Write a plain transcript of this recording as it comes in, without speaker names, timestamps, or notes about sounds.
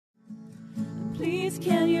Please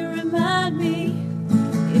can you remind me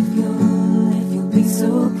if you'll be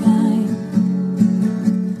so kind,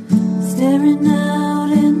 staring out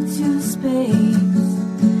into space,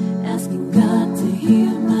 asking God to hear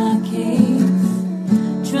my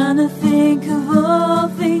case, trying to think of all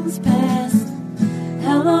things past.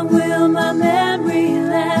 How long will my memory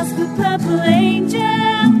last? For purple angel,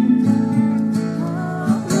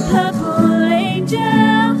 purple angel,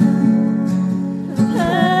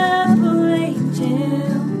 purple angel,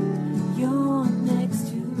 you're next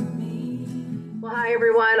to me. Well, hi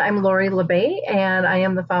everyone. I'm Lori LeBay, and I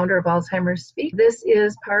am the founder of Alzheimer's Speaks. This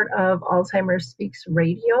is part of Alzheimer's Speaks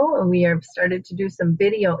Radio, and we have started to do some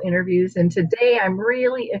video interviews. And today I'm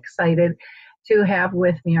really excited to have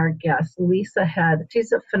with me our guest, Lisa Head.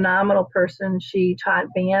 She's a phenomenal person. She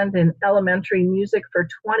taught band and elementary music for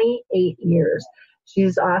 28 years.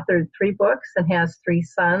 She's authored 3 books and has 3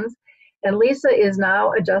 sons. And Lisa is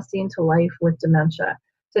now adjusting to life with dementia.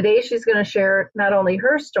 Today, she's going to share not only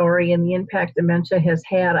her story and the impact dementia has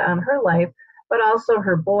had on her life, but also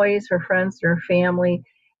her boys, her friends, her family,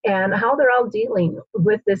 and how they're all dealing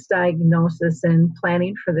with this diagnosis and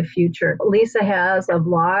planning for the future. Lisa has a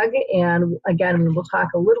blog, and again, we will talk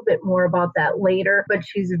a little bit more about that later, but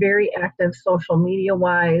she's very active social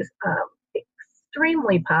media-wise,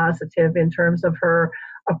 extremely positive in terms of her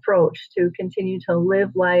approach to continue to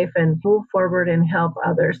live life and move forward and help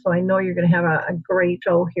others. So I know you're going to have a great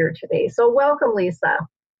show here today. So welcome, Lisa.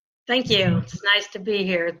 Thank you. It's nice to be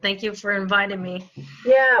here. Thank you for inviting me.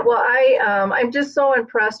 Yeah, well, I'm just so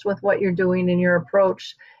impressed with what you're doing in your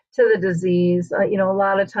approach to the disease. A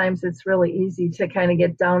lot of times it's really easy to kind of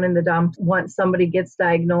get down in the dumps once somebody gets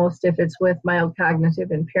diagnosed, if it's with mild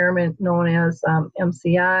cognitive impairment known as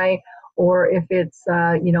MCI, or if it's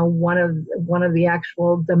one of the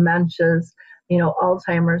actual dementias,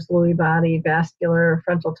 Alzheimer's, Lewy body, vascular,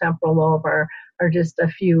 frontal temporal lobe are just a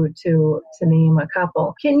few to name a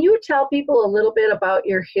couple. Can you tell people a little bit about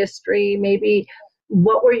your history? Maybe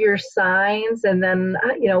what were your signs, and then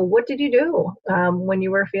what did you do when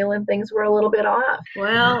you were feeling things were a little bit off?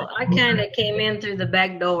 Well, I kind of came in through the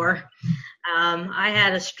back door. I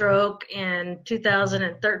had a stroke in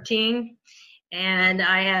 2013. And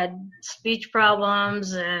I had speech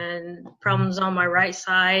problems and problems on my right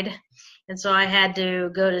side. And so I had to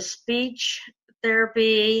go to speech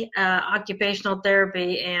therapy, occupational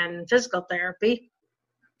therapy, and physical therapy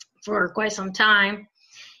for quite some time.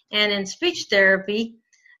 And in speech therapy,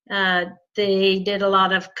 they did a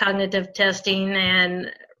lot of cognitive testing,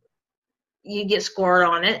 and you get scored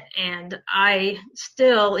on it. And I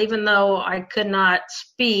still, even though I could not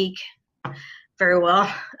speak very well,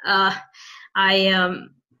 I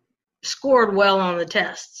scored well on the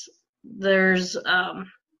tests. There's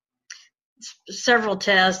several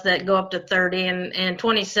tests that go up to 30, and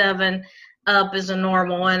 27 up is a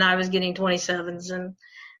normal, and I was getting 27s and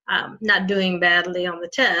not doing badly on the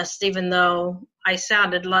test, even though I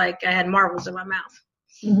sounded like I had marbles in my mouth.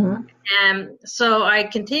 Mm-hmm. And so I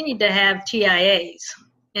continued to have TIAs,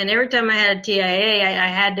 and every time I had a TIA, I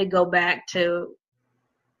had to go back to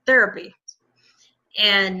therapy.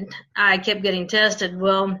 And I kept getting tested.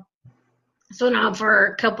 Well, so now for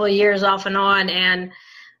a couple of years off and on, and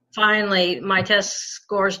finally my test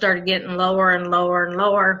scores started getting lower and lower and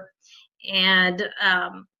lower. And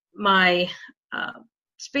my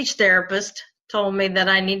speech therapist told me that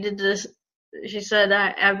I needed to, she said,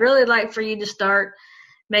 I'd really like for you to start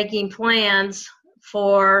making plans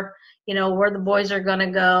for, where the boys are going to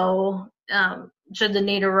go, should the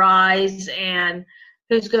need arise, and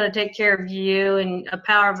who's going to take care of you, and a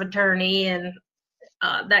power of attorney, and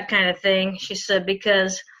that kind of thing. She said,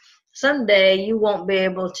 because someday you won't be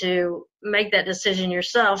able to make that decision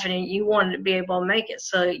yourself, and you want to be able to make it,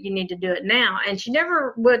 so you need to do it now. And she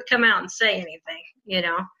never would come out and say anything,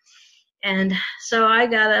 And so I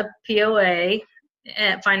got a POA,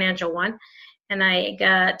 a financial one, and I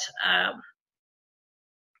got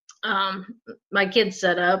my kids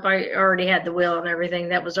set up. I already had the will and everything.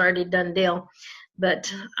 That was already a done deal.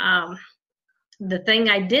 But the thing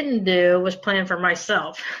I didn't do was plan for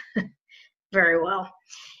myself very well.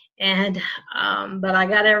 And but I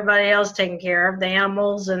got everybody else taken care of, the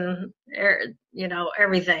animals and,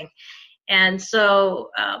 everything. And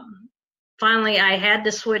so finally I had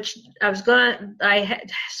to switch. I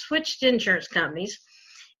had switched insurance companies,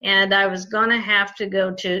 and I was going to have to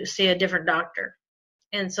go to see a different doctor.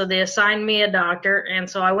 And so they assigned me a doctor. And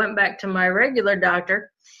so I went back to my regular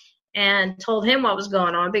doctor and told him what was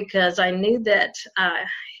going on, because I knew that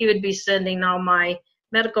he would be sending all my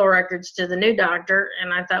medical records to the new doctor.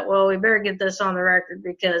 And I thought, well, we better get this on the record,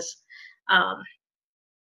 because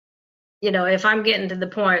if I'm getting to the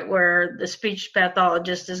point where the speech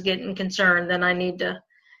pathologist is getting concerned, then I need to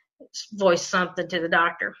voice something to the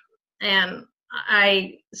doctor. And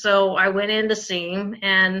so I went in to see him,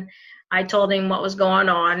 and I told him what was going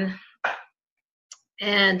on.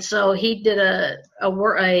 And so he did a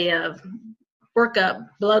workup,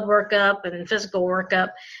 blood workup and physical workup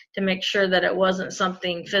to make sure that it wasn't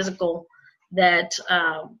something physical that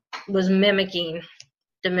was mimicking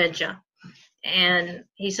dementia. And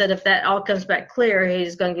he said if that all comes back clear,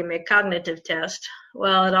 he's going to give me a cognitive test.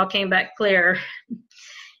 Well, it all came back clear.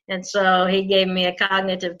 And so he gave me a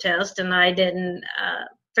cognitive test, and I didn't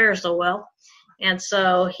fare so well. And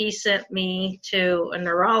so he sent me to a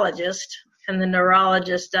neurologist, and the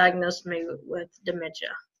neurologist diagnosed me with dementia.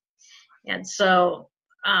 And so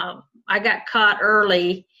I got caught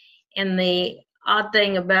early, and the odd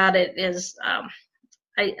thing about it is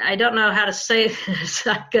I don't know how to say this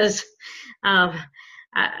because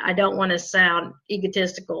I don't want to sound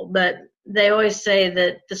egotistical, but they always say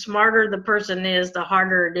that the smarter the person is, the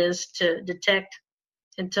harder it is to detect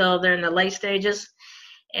until they're in the late stages.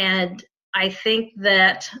 And I think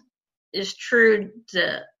that is true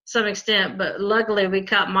to some extent, but luckily we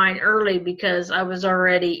caught mine early because I was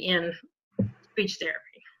already in speech therapy.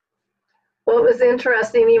 Well, it was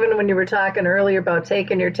interesting, even when you were talking earlier about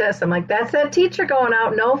taking your test. I'm like, that's that teacher going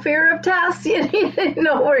out, no fear of tests,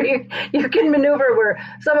 where you can maneuver where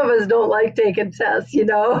some of us don't like taking tests,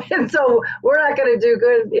 and so we're not going to do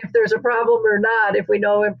good if there's a problem or not, if we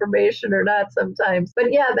know information or not sometimes.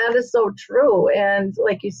 But yeah, that is so true. And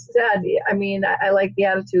like you said, I mean, I like the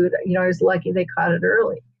attitude, I was lucky they caught it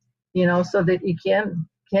early, so that you can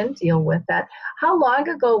deal with that. How long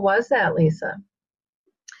ago was that, Lisa?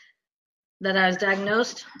 That I was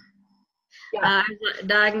diagnosed? Yeah. I was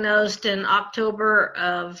diagnosed in October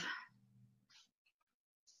of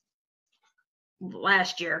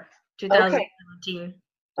last year, 2017.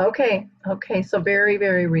 Okay. So very,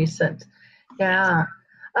 very recent. Yeah.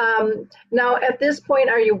 Now, at this point,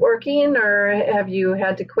 are you working, or have you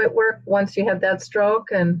had to quit work once you had that stroke?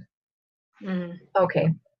 And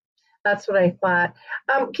Okay. That's what I thought.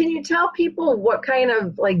 Can you tell people what kind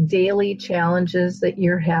of daily challenges that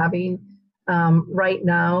you're having right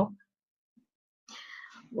now?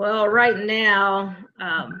 Well, right now,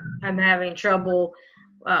 I'm having trouble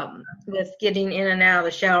with getting in and out of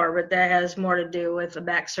the shower, but that has more to do with the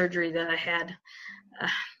back surgery that I had.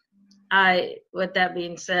 With that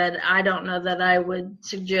being said, I don't know that I would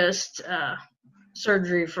suggest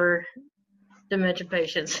surgery for dementia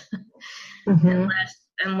patients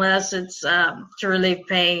unless it's to relieve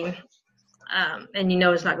pain, and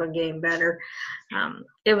it's not going to get any better.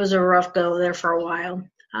 It was a rough go there for a while.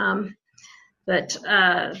 But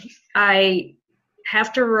I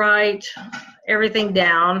have to write everything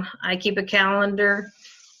down. I keep a calendar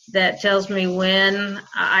that tells me when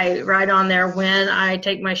I write on there when I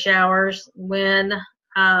take my showers, when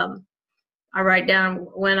I write down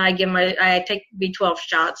when I take B12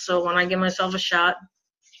 shots. So when I give myself a shot,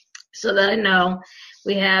 so that I know.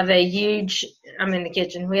 I'm in the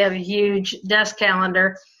kitchen. We have a huge desk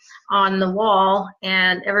calendar on the wall,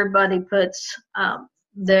 and everybody puts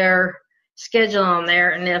their schedule on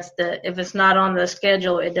there, and if it's not on the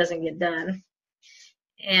schedule, it doesn't get done.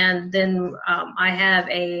 And then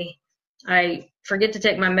I forget to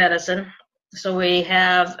take my medicine, so I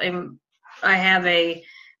have a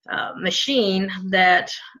machine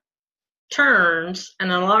that turns, an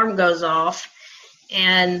alarm goes off,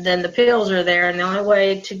 and then the pills are there, and the only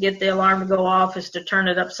way to get the alarm to go off is to turn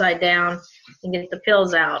it upside down and get the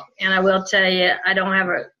pills out. And I will tell you, I don't have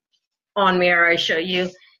it on me, or I show you.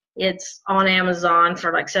 It's on Amazon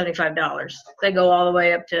for like $75. They go all the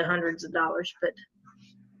way up to hundreds of dollars, but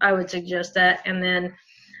I would suggest that. And then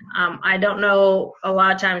I don't know a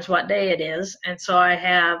lot of times what day it is, and so I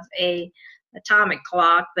have a atomic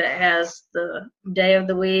clock that has the day of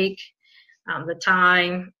the week, the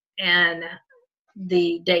time, and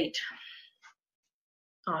the date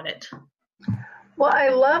on it. Well, I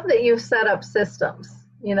love that you've set up systems,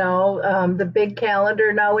 the big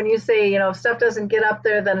calendar. Now, when you say, if stuff doesn't get up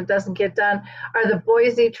there, then it doesn't get done. Are the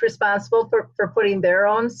boys each responsible for putting their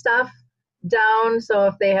own stuff down? So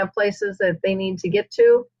if they have places that they need to get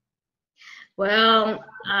to? Well,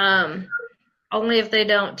 only if they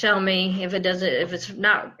don't tell me. If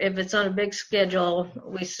it's on a big schedule,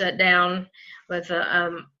 we sit down with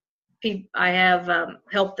I have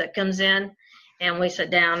help that comes in, and we sit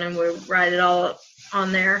down and we write it all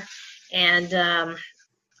on there. And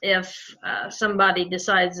if somebody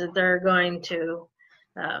decides that they're going to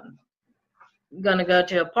go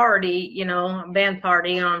to a party, a band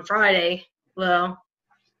party on Friday, well,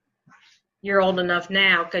 you're old enough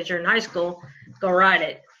now because you're in high school, go ride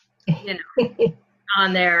it, you know,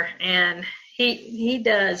 on there. And he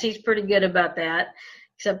does. He's pretty good about that,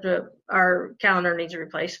 except our calendar needs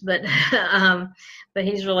replaced. But but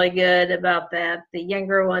he's really good about that. The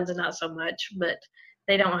younger ones, not so much, but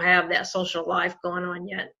they don't have that social life going on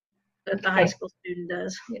yet. But the high school student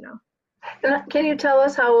does, you know. And can you tell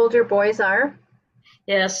us how old your boys are?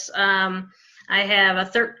 Yes. I have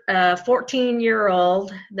a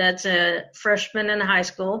 14-year-old that's a freshman in high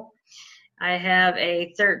school. I have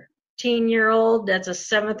a 13-year-old that's a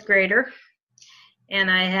 7th grader. And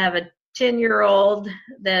I have a 10-year-old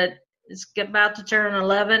that is about to turn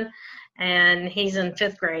 11, and he's in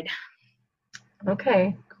 5th grade.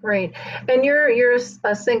 Okay, great. And you're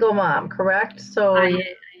a single mom, correct? So I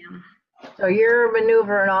am. So you're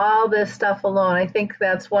maneuvering all this stuff alone. I think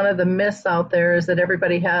that's one of the myths out there, is that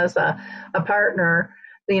everybody has a partner,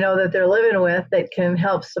 you know, that they're living with that can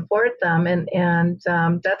help support them. And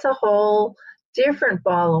that's a whole different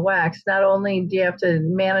ball of wax. Not only do you have to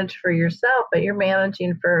manage for yourself, but you're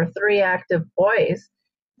managing for 3 active boys.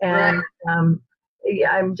 And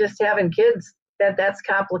I'm just having kids. That's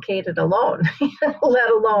complicated alone, let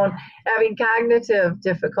alone having cognitive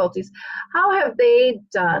difficulties. How have they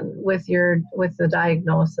done with the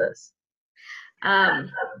diagnosis?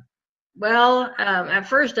 Well, at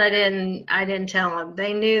first I didn't tell them.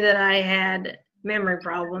 They knew that I had memory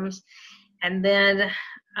problems, and then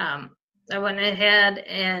I went ahead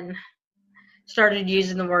and started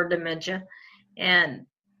using the word dementia. And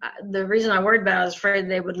the reason I worried about it, I was afraid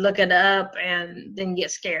they would look it up and then get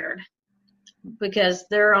scared, because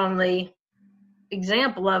their only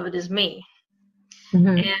example of it is me.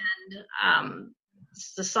 Mm-hmm. And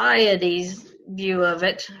society's view of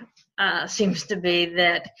it seems to be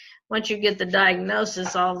that once you get the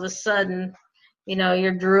diagnosis, all of a sudden, you know,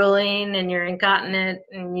 you're drooling and you're incontinent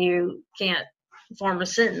and you can't form a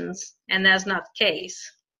sentence, and that's not the case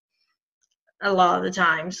a lot of the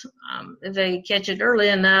times. If they catch it early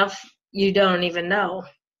enough, you don't even know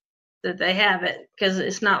that they have it, because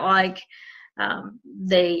it's not like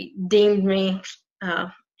they deemed me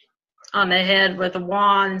on the head with a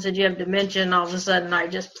wand and said you have dementia, and all of a sudden I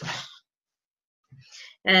just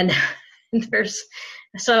and there's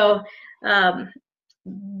so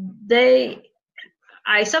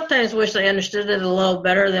I sometimes wish they understood it a little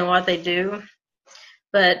better than what they do,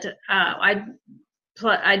 but I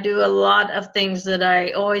do a lot of things that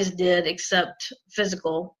I always did except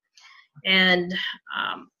physical, and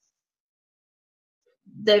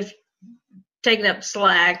they've taken up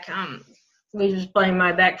slack. We just blame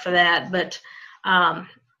my back for that, but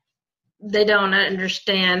they don't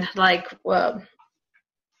understand, like, well,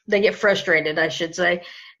 they get frustrated, I should say,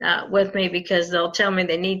 with me, because they'll tell me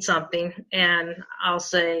they need something, and I'll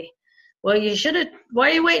say, well, you should have,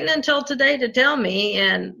 why are you waiting until today to tell me?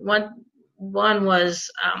 And one was,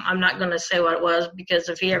 I'm not going to say what it was, because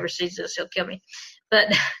if he ever sees this, he'll kill me,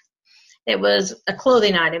 but it was a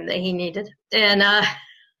clothing item that he needed. And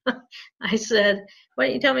I said, why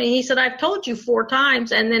didn't you tell me? He said, I've told you 4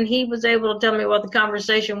 times. And then he was able to tell me what the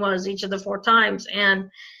conversation was each of the 4 times. And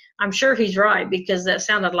I'm sure he's right, because that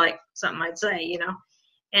sounded like something I'd say, you know.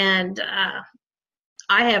 And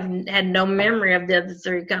I have had no memory of the other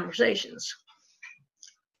 3 conversations.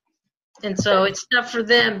 And so it's tough for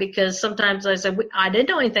them, because sometimes I say, I didn't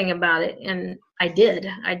know anything about it. And I did.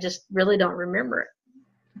 I just really don't remember it.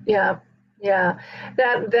 Yeah. Yeah,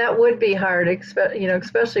 that would be hard, you know,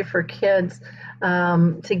 especially for kids,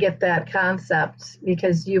 to get that concept,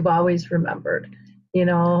 because you've always remembered, you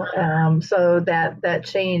know. So that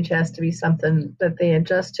change has to be something that they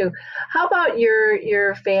adjust to. How about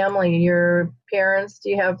your family, your parents? Do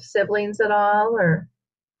you have siblings at all, or?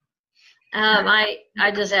 I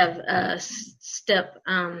just have step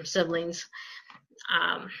siblings,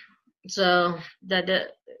 so that.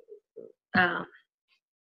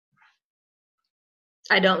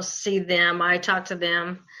 I don't see them. I talk to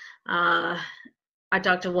them. I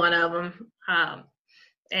talked to one of them,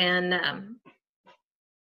 and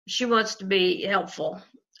she wants to be helpful.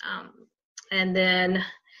 And then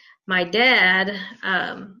my dad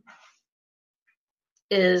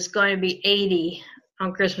is going to be 80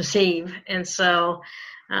 on Christmas Eve, and so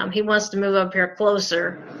he wants to move up here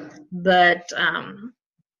closer, but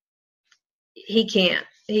he can't.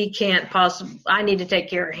 He can't possibly. I need to take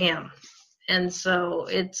care of him. And so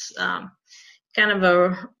it's kind of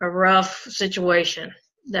a rough situation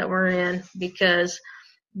that we're in, because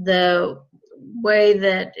the way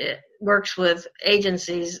that it works with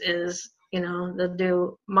agencies is, you know, they'll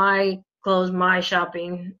do my clothes, my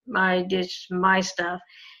shopping, my dish, my stuff,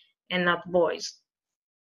 and not the boys.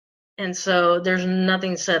 And so there's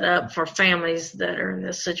nothing set up for families that are in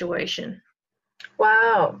this situation.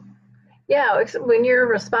 Wow. Yeah, when you're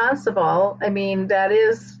responsible, I mean, that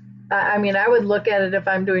is, I mean, I would look at it if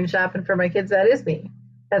I'm doing shopping for my kids, that is me.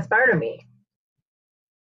 That's part of me.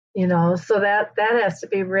 So that has to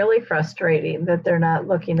be really frustrating that they're not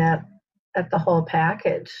looking at the whole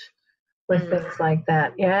package with things like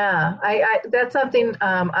that. Yeah, I that's something,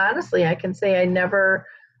 honestly, I can say I've never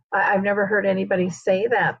heard anybody say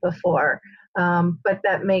that before. But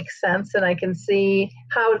that makes sense, and I can see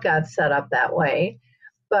how it got set up that way,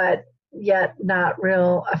 but yet not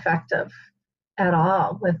real effective at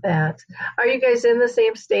all with that. Are you guys in the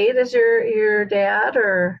same state as your dad,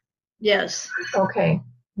 or? Yes. Okay.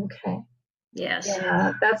 Yes.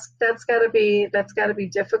 Yeah, that's got to be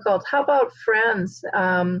difficult. How about friends?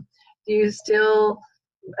 Do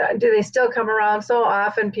they still come around? So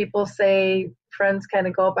often people say friends kind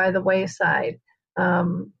of go by the wayside.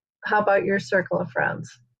 How about your circle of friends?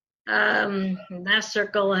 That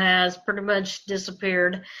circle has pretty much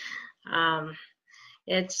disappeared.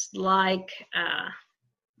 It's like,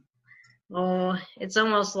 it's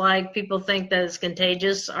almost like people think that it's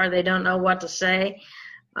contagious, or they don't know what to say.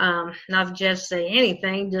 Not just say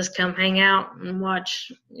anything, just come hang out and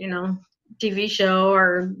watch, TV show,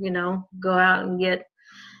 or, go out and get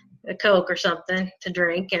a Coke or something to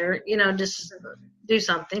drink, or, just do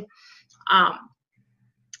something.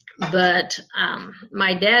 But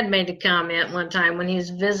my dad made a comment one time when he was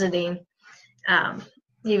visiting.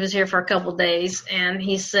 He was here for a couple days, and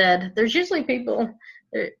he said, there's usually people,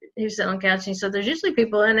 he was sitting on the couch, and he said, there's usually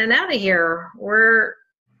people in and out of here.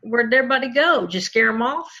 Where'd everybody go? Did you scare them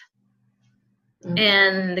off? Mm-hmm.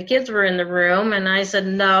 And the kids were in the room, and I said,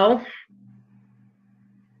 no.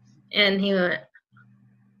 And he went,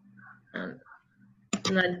 and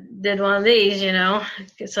I did one of these,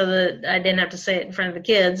 so that I didn't have to say it in front of the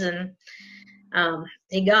kids. And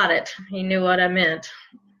he got it. He knew what I meant.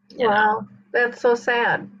 Wow, that's so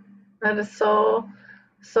sad. That is so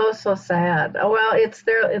sad. Oh, well, it's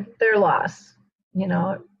their loss,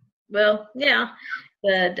 Well, yeah,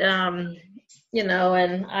 but and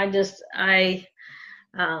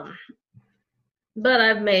but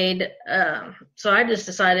I've made so I just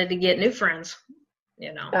decided to get new friends,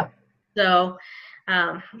 Yeah. So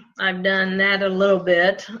I've done that a little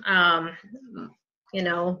bit,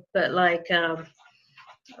 but like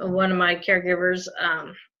one of my caregivers,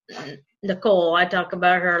 Nicole, I talk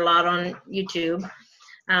about her a lot on YouTube.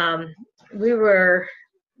 We were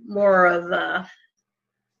more of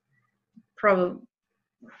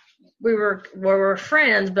we were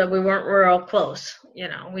friends, but we weren't real close.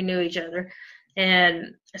 We knew each other,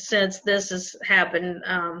 and since this has happened,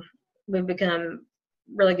 we've become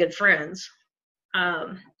really good friends.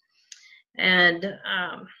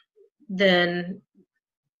 Then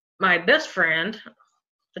my best friend at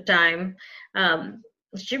the time,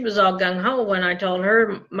 she was all gung-ho when I told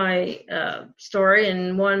her my story,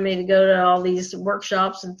 and wanted me to go to all these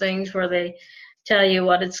workshops and things where they tell you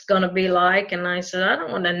what it's going to be like. And I said, I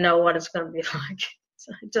don't want to know what it's going to be like.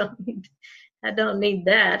 So I don't need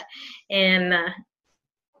that. And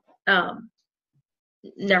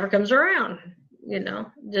never comes around,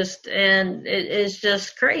 and it's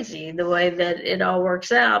just crazy the way that it all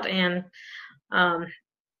works out. And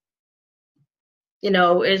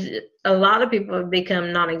a lot of people have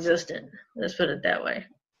become non-existent. Let's put it that way.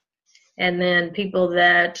 And then people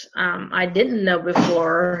that I didn't know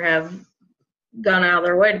before have gone out of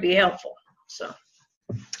their way to be helpful. So.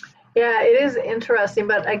 Yeah, it is interesting.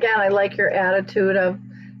 But again, I like your attitude of,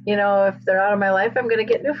 if they're out of my life, I'm going to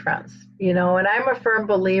get new friends, and I'm a firm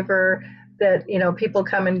believer that, people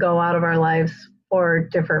come and go out of our lives for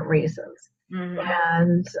different reasons. Mm-hmm.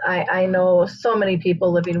 And I know so many people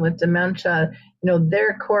living with dementia,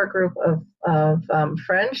 their core group of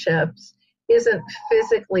friendships isn't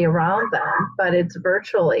physically around them, but it's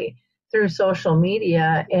virtually through social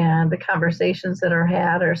media, and the conversations that are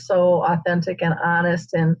had are so authentic and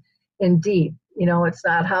honest and deep. It's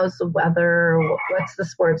not how's the weather, what's the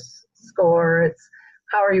sports score, it's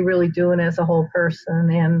how are you really doing as a whole person,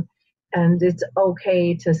 and it's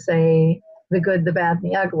okay to say the good, the bad,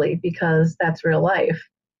 and the ugly, because that's real life.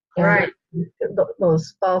 And right.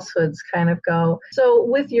 Those falsehoods kind of go. So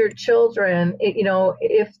with your children,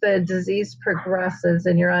 if the disease progresses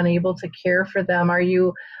and you're unable to care for them, are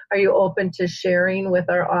you open to sharing with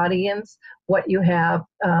our audience what you have,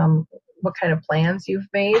 what kind of plans you've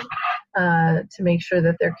made to make sure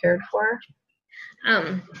that they're cared for?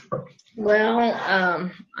 I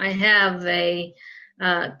have a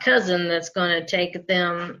cousin that's going to take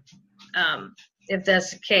them if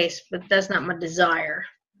that's the case, but that's not my desire.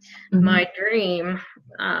 Mm-hmm.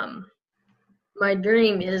 My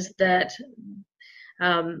dream is that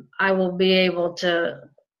I will be able to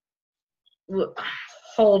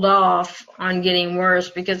hold off on getting worse,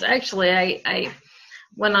 because actually I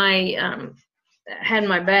when I had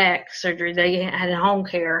my back surgery, they had home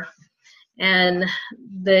care, and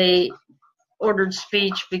they ordered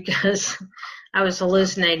speech because I was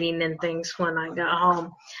hallucinating and things when I got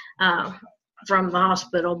home from the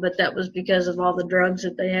hospital, but that was because of all the drugs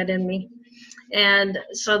that they had in me. And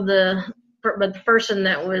so the person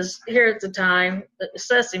that was here at the time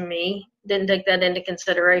assessing me didn't take that into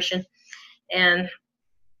consideration and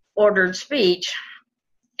ordered speech.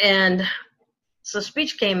 And so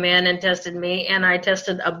speech came in and tested me, and I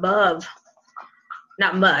tested above,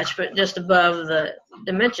 not much, but just above the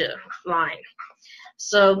dementia line.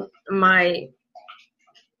 So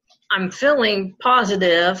I'm feeling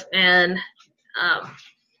positive, and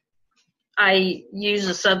I use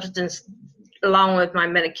a substance along with my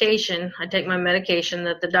medication. I take my medication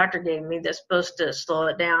that the doctor gave me that's supposed to slow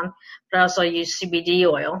it down, but I also use CBD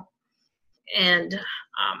oil. And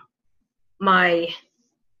I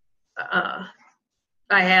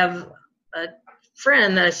have a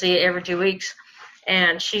friend that I see every 2 weeks,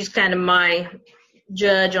 and she's kind of my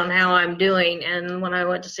judge on how I'm doing. And when I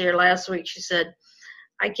went to see her last week, she said,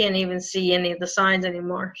 I can't even see any of the signs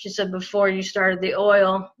anymore. She said, before you started the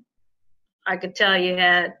oil, I could tell you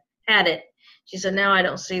had it. She said, now I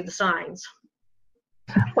don't see the signs.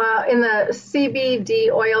 Well, in the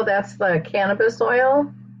CBD oil, that's the cannabis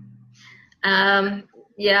oil?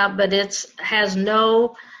 Yeah, but it has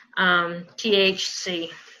no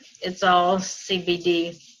THC. It's all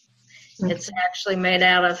CBD. Okay. It's actually made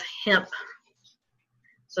out of hemp.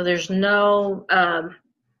 So there's zero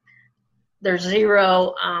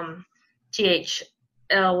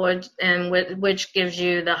THL, which gives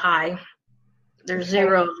you the high. There's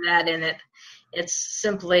zero of that in it. It's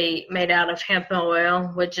simply made out of hemp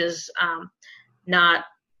oil, which is not,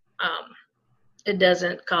 it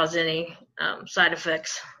doesn't cause any side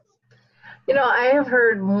effects. You know, I have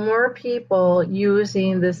heard more people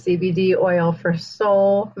using the CBD oil for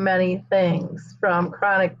so many things, from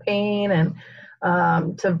chronic pain and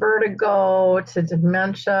to vertigo to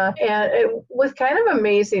dementia, and with kind of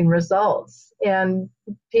amazing results. And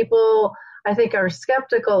people, I think, are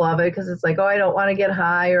skeptical of it because it's like, oh, I don't want to get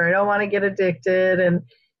high, or I don't want to get addicted. And,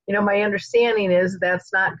 you know, my understanding is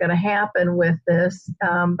that's not going to happen with this,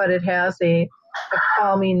 but it has a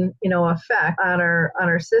calming, you know, effect on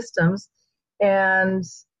our systems. And,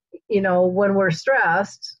 you know, when we're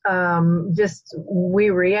stressed,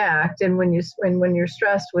 we react. And when you're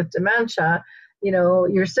stressed with dementia, you know,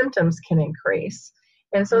 your symptoms can increase.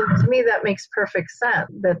 And so to me, that makes perfect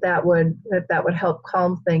sense that would help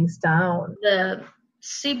calm things down. The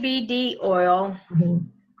CBD oil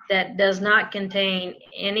that does not contain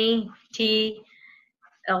any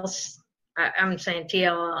I'm saying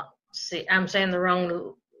TLC. I'm saying the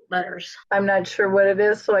wrong letters. I'm not sure what it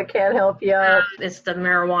is, so I can't help you out. It's the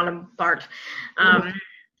marijuana part.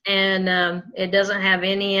 And it doesn't have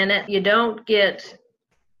any in it. You don't get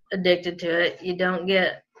addicted to it. You don't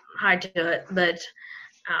get high to it, but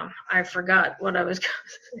I forgot what I was going to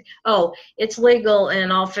say. Oh, it's legal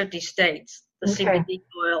in all 50 states. The CBD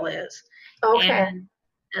oil is. Okay.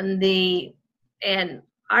 And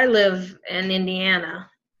I live in Indiana,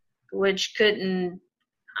 which couldn't,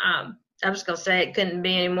 I was going to say it couldn't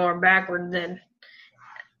be any more backward than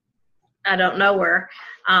I don't know where.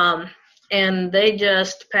 And they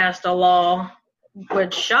just passed a law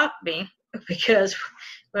which shocked me because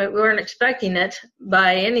we weren't expecting it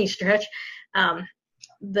by any stretch,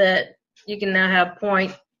 that you can now have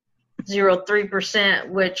 0.03%,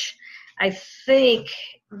 which I think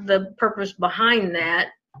the purpose behind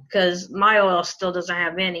that, because my oil still doesn't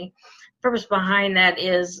have any, purpose behind that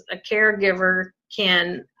is a caregiver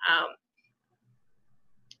can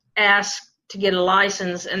ask to get a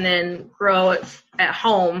license and then grow it at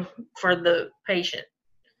home for the patient,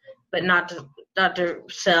 but not to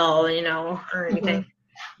sell, you know, or anything.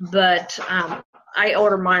 But I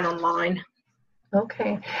order mine online.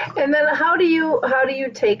 Okay. And then how do you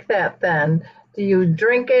take that then? Do you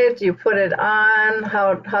drink it? Do you put it on?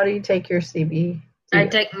 How do you take your CBD? I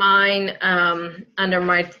take mine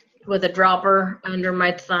with a dropper under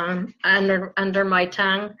my thumb, under my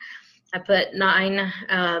tongue. I put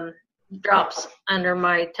 9 drops under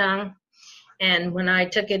my tongue. And when I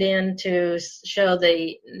took it in to show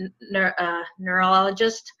the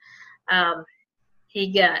neurologist,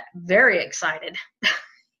 he got very excited.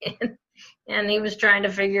 And he was trying to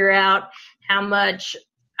figure out how much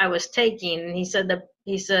I was taking. And he said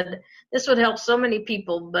this would help so many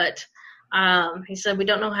people, but He said, we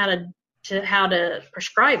don't know how to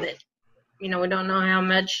prescribe it. We don't know how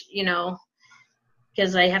much,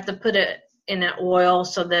 because they have to put it in an oil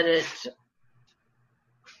so that it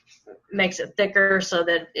makes it thicker so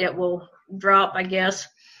that it will drop, I guess.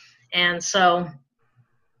 And so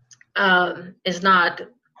it's not,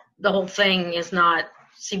 the whole thing is not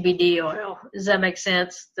CBD oil. Does that make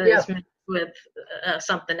sense? That Yeah. it's mixed with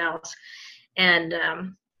something else. And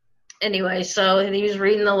anyway, so he was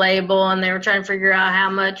reading the label, and they were trying to figure out how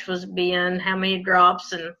much was being, how many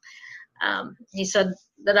drops. And he said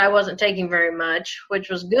that I wasn't taking very much, which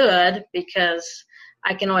was good because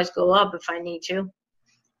I can always go up if I need to.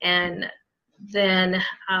 And then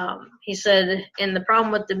he said, and the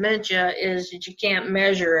problem with dementia is that you can't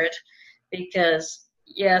measure it because,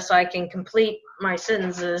 yes, I can complete my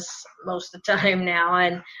sentences most of the time now,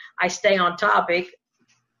 and I stay on topic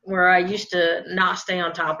where I used to not stay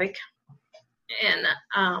on topic.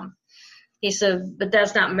 And he said, but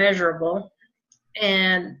that's not measurable.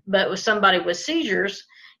 But with somebody with seizures,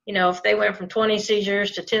 if they went from 20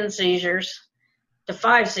 seizures to 10 seizures to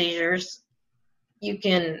 5 seizures, you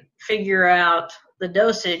can figure out the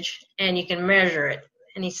dosage and you can measure it.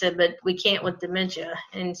 And he said, but we can't with dementia.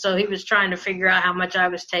 And so he was trying to figure out how much I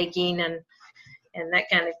was taking and that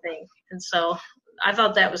kind of thing. And so I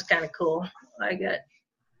thought that was kind of cool.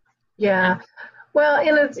 Yeah. Well,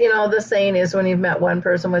 and it's, the saying is when you've met one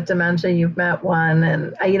person with dementia, you've met one.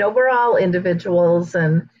 And, we're all individuals.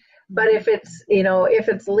 But if it's, if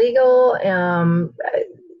it's legal,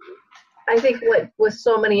 I think with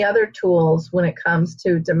so many other tools when it comes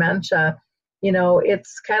to dementia,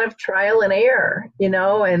 it's kind of trial and error,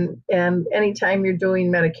 and anytime you're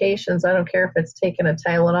doing medications, I don't care if it's taking a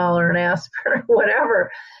Tylenol or an aspirin or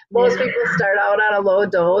whatever. Most people start out on a low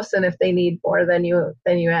dose, and if they need more, then you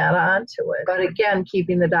add on to it. But again,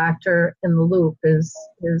 keeping the doctor in the loop is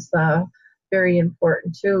very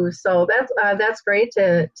important too. So that's great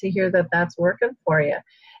to hear that that's working for you.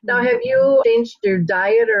 Now, have you changed your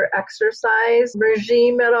diet or exercise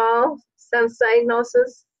regime at all since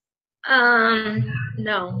diagnosis?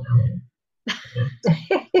 No.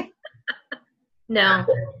 No.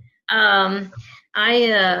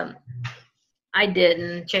 I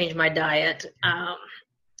didn't change my diet.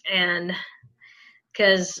 And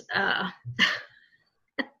because, how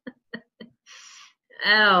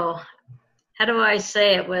do I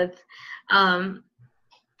say it with,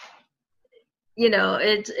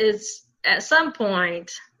 it's at some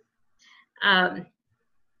point, I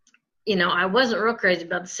wasn't real crazy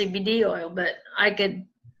about the CBD oil, but I could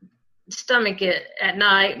stomach it at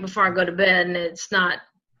night before I go to bed, and it's not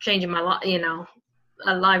changing my life,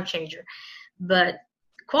 a life changer. But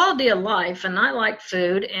quality of life, and I like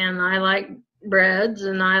food, and I like breads,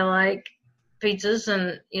 and I like pizzas,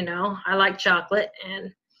 and, I like chocolate,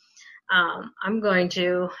 and I'm going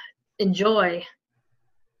to enjoy,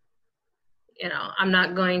 I'm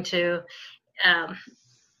not going to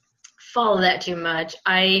follow that too much.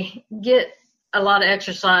 I get a lot of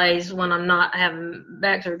exercise when I'm not having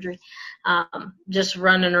back surgery, just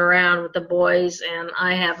running around with the boys, and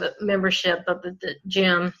I have a membership up at the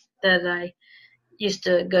gym that I used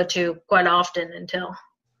to go to quite often until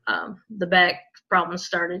the back problems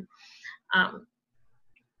started.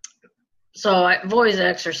 So I've always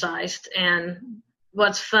exercised, and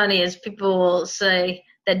what's funny is people will say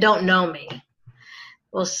that don't know me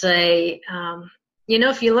will say,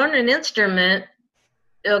 if you learn an instrument,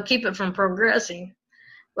 it'll keep it from progressing.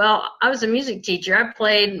 Well, I was a music teacher. I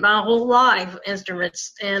played my whole life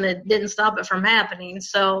instruments, and it didn't stop it from happening.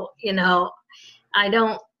 So, I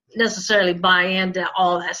don't necessarily buy into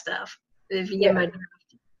all that stuff, if you get my drift.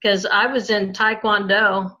 Because I was in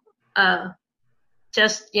Taekwondo,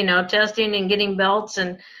 testing and getting belts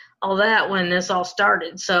and all that when this all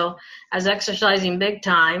started. So I was exercising big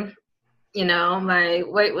time. My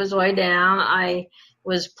weight was way down. I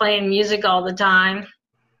was playing music all the time,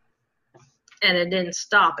 and it didn't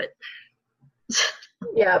stop it.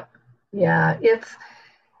 Yep. Yeah. It's,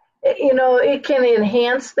 it can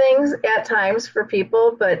enhance things at times for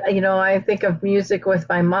people, but, I think of music with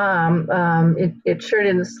my mom. It sure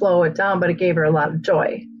didn't slow it down, but it gave her a lot of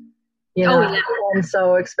joy. Oh, yeah. And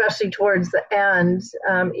so especially towards the end,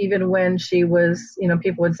 even when she was,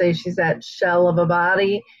 people would say she's that shell of a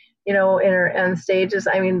body, in her end stages.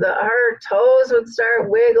 I mean, her toes would start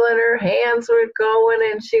wiggling, her hands were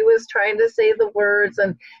going, and she was trying to say the words,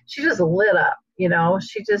 and she just lit up,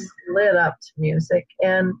 she just lit up to music.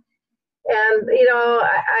 And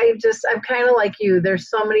I'm kind of like you. There's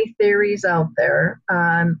so many theories out there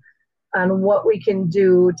on what we can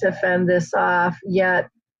do to fend this off, yet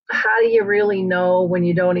how do you really know when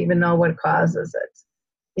you don't even know what causes it?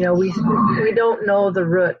 we don't know the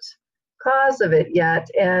root cause of it yet,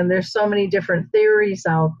 and there's so many different theories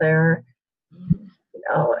out there.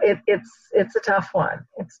 It's a tough one.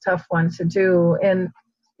 It's a tough one to do, and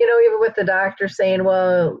even with the doctor saying,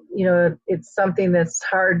 well, it's something that's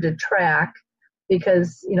hard to track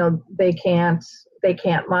because they can't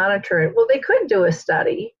monitor it. Well, they could do a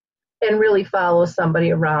study and really follow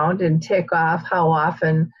somebody around and tick off how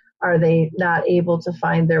often are they not able to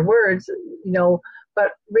find their words,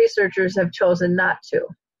 but researchers have chosen not to.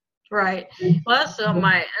 Right. Well,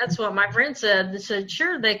 that's what my friend said. They said,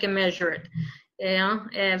 sure, they can measure it.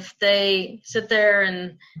 If they sit there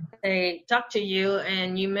and they talk to you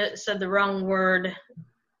and you said the wrong word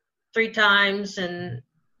 3 times in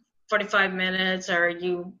 45 minutes, or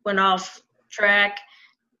you went off track,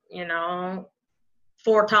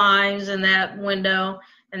 4 times in that window,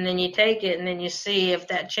 and then you take it and then you see if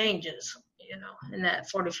that changes, in that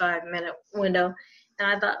 45-minute window. And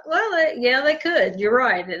I thought, well, they could. You're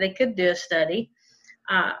right. They could do a study.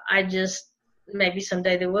 Maybe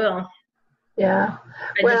someday they will. Yeah.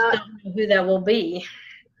 I just don't know who that will be.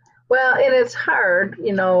 Well, and it's hard,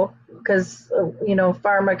 because,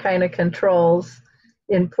 pharma kind of controls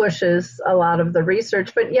and pushes a lot of the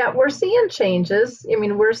research. But, yeah, we're seeing changes. I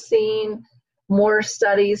mean, we're seeing more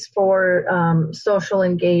studies for social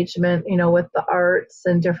engagement, with the arts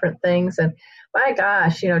and different things. And, my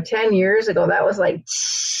gosh, 10 years ago, that was like,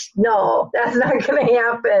 no, that's not going to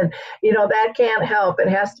happen. That can't help. It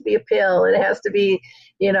has to be a pill. It has to be,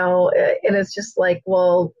 and it's just like,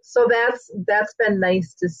 well, so that's been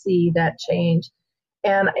nice to see that change.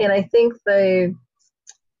 And I think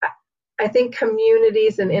I think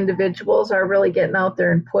communities and individuals are really getting out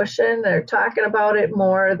there and pushing. They're talking about it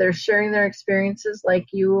more. They're sharing their experiences like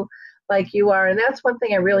you are. And that's one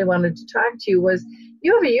thing I really wanted to talk to you was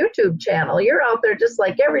you have a YouTube channel. You're out there just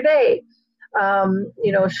like every day,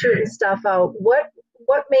 shooting stuff out. What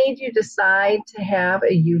made you decide to have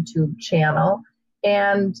a YouTube channel?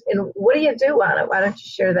 And what do you do on it? Why don't you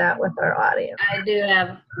share that with our audience? I do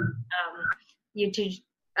have YouTube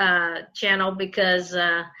channel because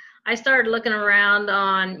I started looking around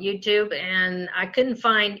on YouTube and I couldn't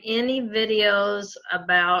find any videos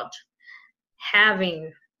about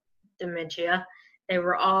having dementia. They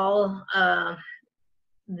were all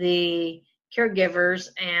the caregivers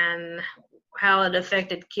and how it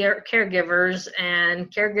affected caregivers,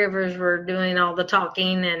 and caregivers were doing all the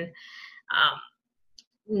talking, and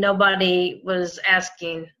nobody was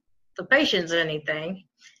asking the patients anything,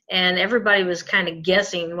 and everybody was kind of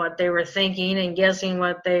guessing what they were thinking and guessing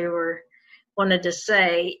what they wanted to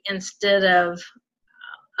say, instead of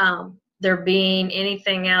there being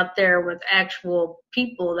anything out there with actual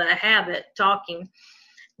people that have it talking.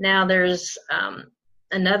 Now there's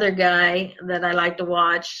another guy that I like to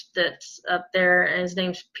watch that's up there, and his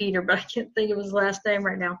name's Peter, but I can't think of his last name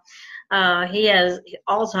right now. He has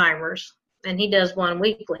Alzheimer's, and he does one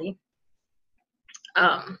weekly.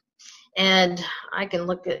 And I can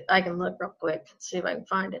look real quick and see if I can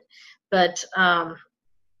find it. But I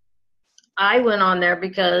went on there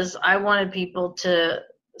because I wanted people to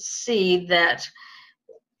see that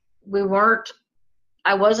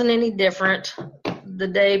I wasn't any different the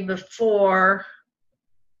day before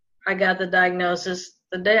I got the diagnosis,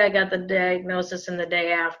 the day I got the diagnosis, and the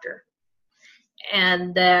day after.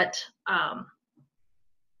 And that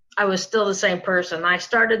I was still the same person. I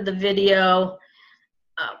started the video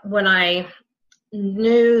when I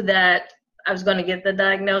knew that I was going to get the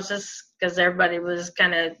diagnosis, because everybody was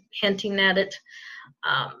kind of hinting at it.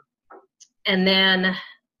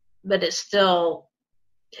 But it still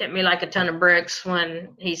hit me like a ton of bricks when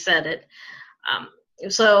he said it.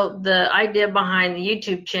 So the idea behind the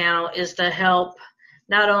YouTube channel is to help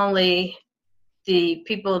not only the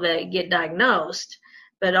people that get diagnosed,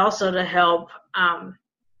 but also to help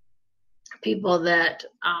people that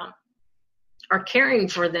are caring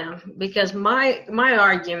for them. Because my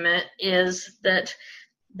argument is that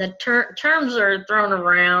the terms are thrown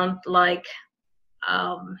around like,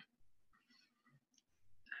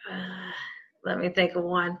 let me think of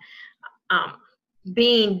one,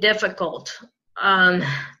 being difficult, and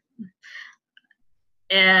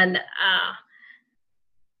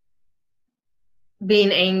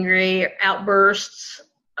being angry, outbursts,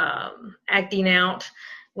 acting out.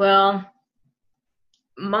 Well,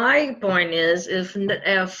 my point is,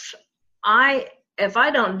 if I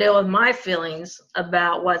don't deal with my feelings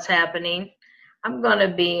about what's happening, I'm going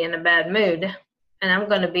to be in a bad mood, and I'm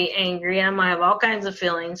going to be angry. I might have all kinds of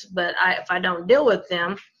feelings, but if I don't deal with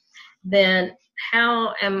them, then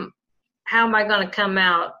how am I going to come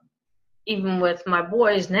out? Even with my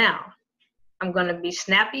boys now, I'm going to be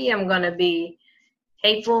snappy. I'm going to be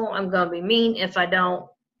hateful. I'm going to be mean if I don't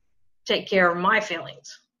take care of my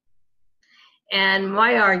feelings. And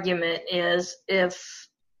my argument is, if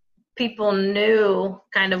people knew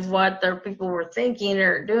kind of what their people were thinking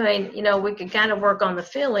or doing, we could kind of work on the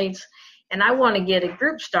feelings. And I want to get a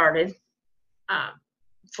group started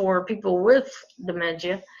for people with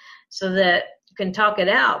dementia so that you can talk it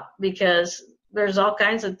out, because there's all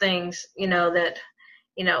kinds of things, that,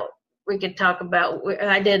 we could talk about.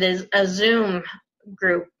 I did a Zoom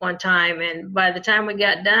group one time, and by the time we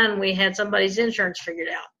got done, we had somebody's insurance figured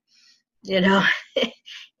out,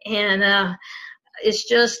 and it's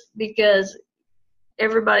just because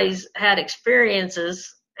everybody's had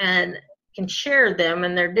experiences and can share them,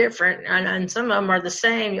 and they're different, and some of them are the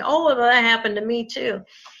same. Oh, well, that happened to me too.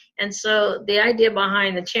 And so the idea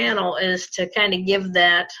behind the channel is to kind of give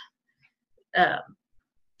that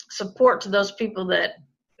support to those people that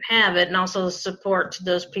have it, and also support to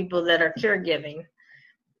those people that are caregiving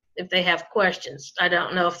if they have questions. I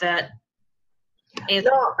don't know if that is.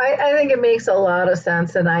 No, I think it makes a lot of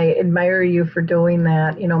sense, and I admire you for doing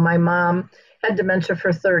that. My mom had dementia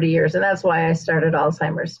for 30 years, and that's why I started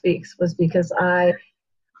Alzheimer's Speaks, was because I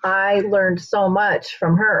learned so much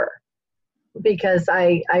from her, because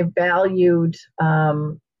I valued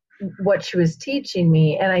what she was teaching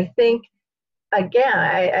me. And I think, again,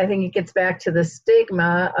 I think it gets back to the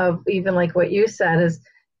stigma of, even like what you said, is,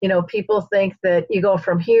 people think that you go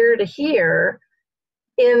from here to here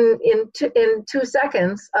in 2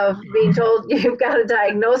 seconds of being told you've got a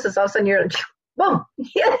diagnosis. All of a sudden you're like, boom,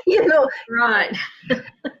 yeah, Right.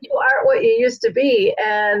 You aren't what you used to be.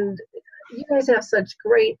 And you guys have such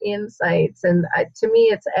great insights. And to me,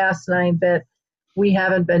 it's asinine that we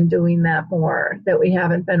haven't been doing that more, that we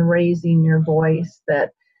haven't been raising your voice,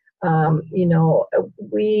 that,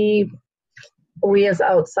 we as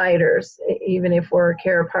outsiders, even if we're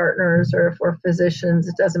care partners or if we're physicians,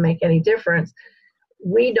 it doesn't make any difference.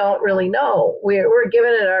 We don't really know. We're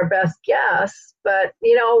giving it our best guess, but,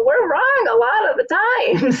 we're wrong a lot of the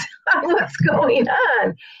times on what's going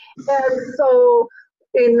on. And so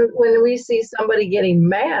when we see somebody getting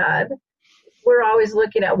mad, we're always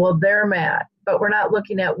looking at, well, they're mad, but we're not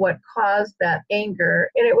looking at what caused that anger.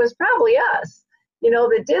 And it was probably us,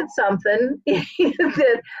 that did something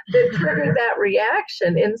that triggered that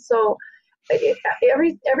reaction. And so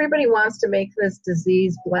everybody wants to make this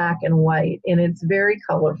disease black and white, and it's very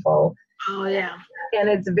colorful. Oh, yeah. And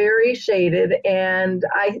it's very shaded. And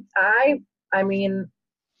I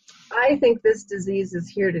think this disease is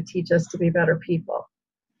here to teach us to be better people.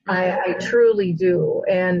 I truly do,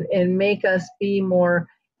 and make us be more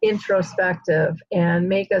introspective, and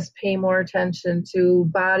make us pay more attention to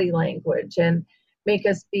body language, and make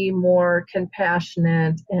us be more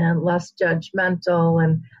compassionate and less judgmental.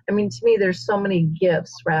 And to me, there's so many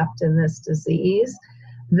gifts wrapped in this disease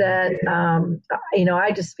that,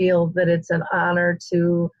 I just feel that it's an honor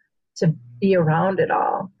to be around it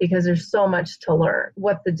all, because there's so much to learn.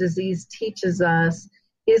 What the disease teaches us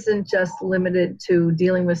isn't just limited to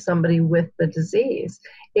dealing with somebody with the disease.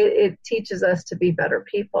 It teaches us to be better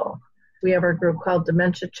people. We have our group called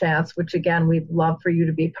Dementia Chats, which, again, we'd love for you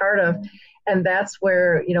to be part of. And that's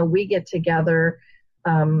where, we get together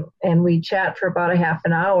and we chat for about a half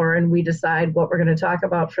an hour, and we decide what we're going to talk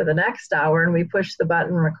about for the next hour, and we push the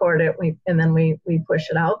button, record it, and then we push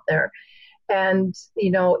it out there. And,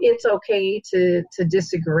 it's okay to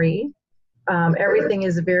disagree. Everything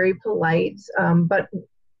is very polite, but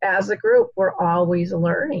as a group, we're always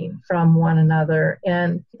learning from one another,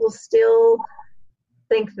 and people still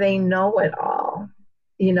think they know it all,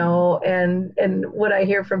 and what I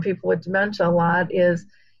hear from people with dementia a lot is,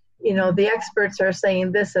 the experts are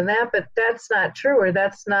saying this and that, but that's not true, or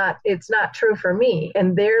it's not true for me.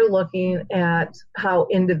 And they're looking at how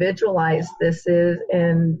individualized this is,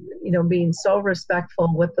 and, being so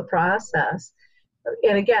respectful with the process.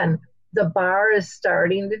 And again, the bar is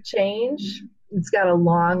starting to change. It's got a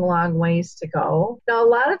long, long ways to go. Now, a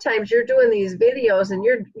lot of times you're doing these videos and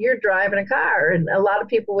you're driving a car, and a lot of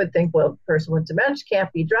people would think, well, a person with dementia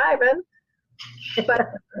can't be driving. But,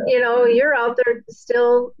 you're out there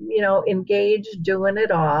still, engaged, doing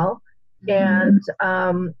it all. And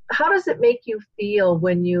how does it make you feel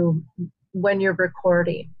when you're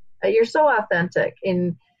recording? You're so authentic.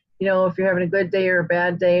 And, if you're having a good day or a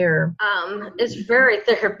bad day, or it's very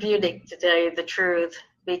therapeutic, to tell you the truth,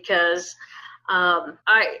 because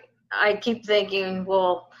I keep thinking,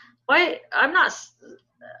 well, why I'm not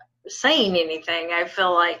saying anything. I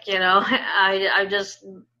feel like, I just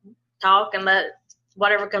talk and let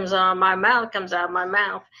whatever comes out of my mouth comes out of my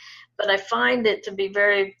mouth. But I find it to be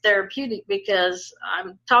very therapeutic, because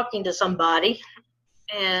I'm talking to somebody,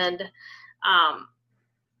 and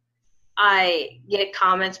I get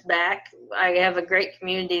comments back. I have a great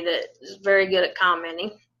community that is very good at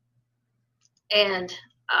commenting, and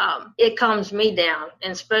it calms me down,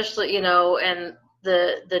 and especially, and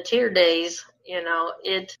the tear days,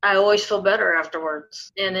 I always feel better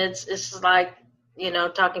afterwards, and it's like,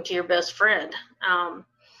 talking to your best friend.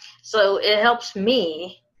 So it helps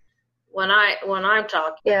me when I'm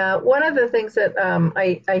talking. Yeah, one of the things that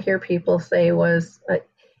I hear people say was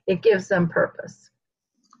it gives them purpose,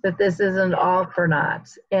 that this isn't all for naught.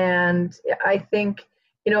 And I think,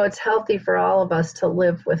 it's healthy for all of us to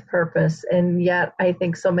live with purpose. And yet I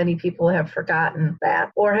think so many people have forgotten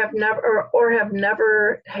that, or have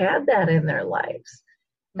never had that in their lives.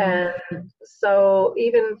 Mm-hmm. And so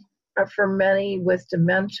even for many with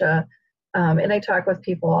dementia, and I talk with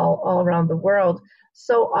people all around the world,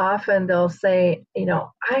 so often they'll say,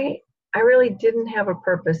 I really didn't have a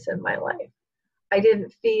purpose in my life. I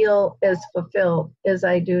didn't feel as fulfilled as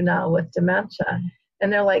I do now with dementia.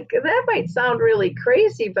 And they're like, that might sound really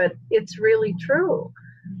crazy, but it's really true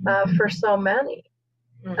for so many.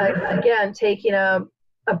 Mm-hmm. Again, taking a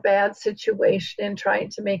bad situation and trying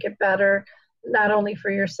to make it better, not only for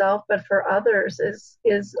yourself, but for others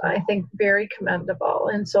is I think, very commendable.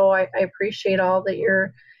 And so I appreciate all that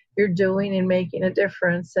you're doing and making a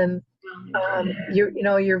difference. And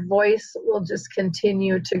your voice will just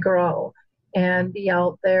continue to grow and be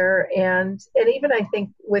out there. And even I think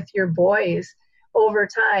with your boys over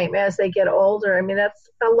time, as they get older, I mean, that's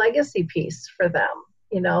a legacy piece for them,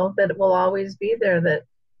 that will always be there, that,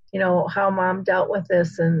 how mom dealt with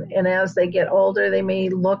this. And as they get older, they may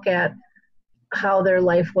look at how their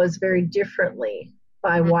life was very differently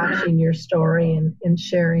by watching your story and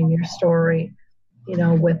sharing your story,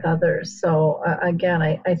 with others. So again,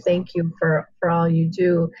 I thank you for all you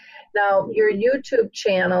do. Now, your YouTube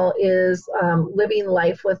channel is Living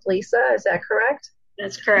Life with Lisa. Is that correct?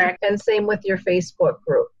 That's correct. And same with your Facebook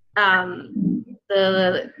group. I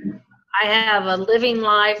have a Living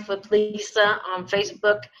Life with Lisa on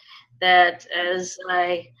Facebook that is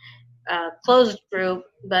a closed group,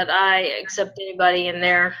 but I accept anybody in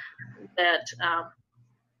there that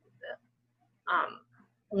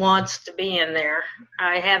wants to be in there.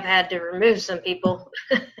 I have had to remove some people,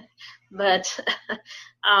 but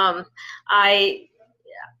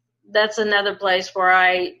that's another place where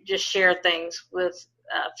I just share things with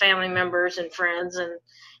family members and friends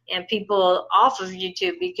and people off of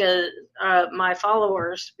YouTube, because my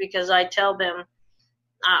followers, because I tell them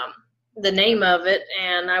the name of it,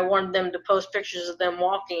 and I wanted them to post pictures of them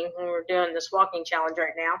walking when we're doing this walking challenge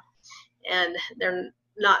right now, and they're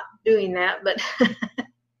not doing that, but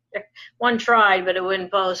one tried, but it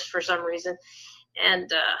wouldn't post for some reason.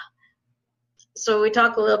 And so we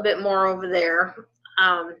talk a little bit more over there.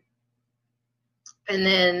 And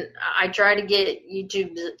then I try to get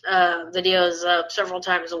YouTube videos up several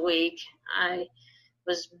times a week. I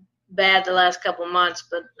was bad the last couple of months,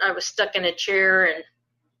 but I was stuck in a chair and,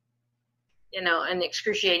 in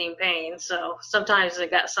excruciating pain. So sometimes I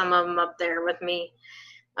got some of them up there with me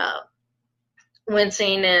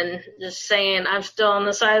wincing and just saying, I'm still on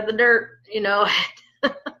the side of the dirt,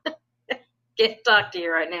 Can't talk to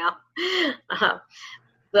you right now.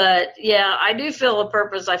 But yeah, I do feel a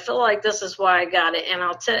purpose. I feel like this is why I got it, and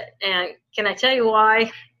and can I tell you why?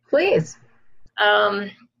 Please.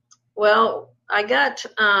 Well, I got.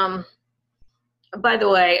 By the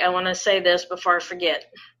way, I want to say this before I forget.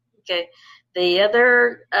 Okay, the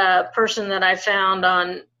other person that I found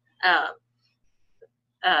on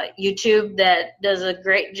YouTube that does a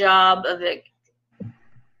great job of it,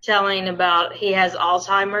 telling about, he has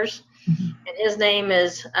Alzheimer's, and his name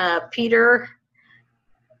is Peter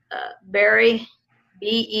Berry,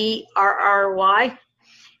 Berry,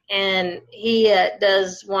 and he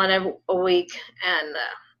does one a week, and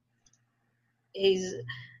he's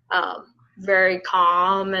very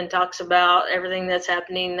calm and talks about everything that's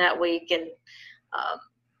happening that week, and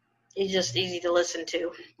he's just easy to listen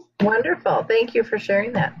to. Wonderful. Thank you for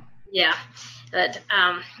sharing that. Yeah. But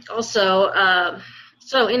also,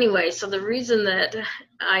 so anyway, so the reason that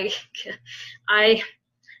I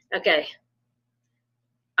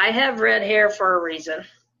have red hair for a reason.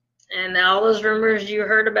 And all those rumors you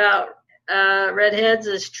heard about redheads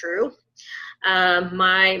is true.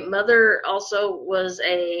 My mother also was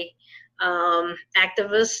a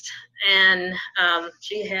activist, and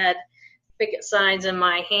she had picket signs in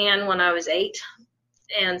my hand when I was 8.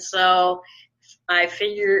 And so I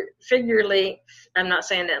figuratively, I'm not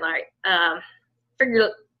saying that right,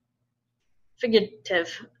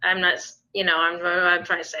 figurative, I'm not, I'm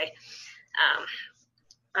trying to say,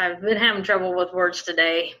 I've been having trouble with words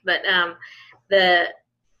today, but the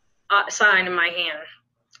sign in my hand.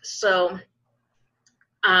 So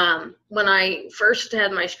when I first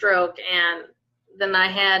had my stroke, and then I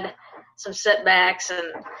had some setbacks,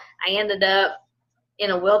 and I ended up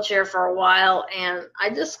in a wheelchair for a while, and I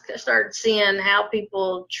just started seeing how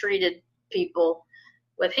people treated people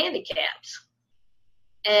with handicaps.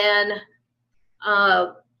 And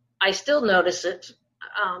I still notice it,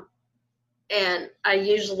 and I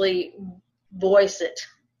usually voice it.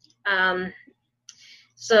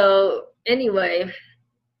 So anyway,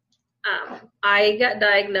 I got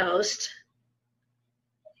diagnosed,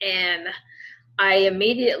 and I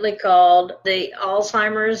immediately called the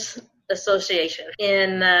Alzheimer's Association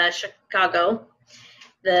in Chicago,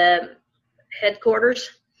 the headquarters,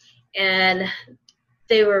 and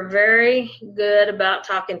they were very good about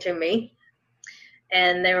talking to me,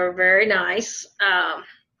 and they were very nice.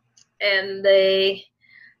 And they,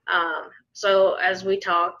 so as we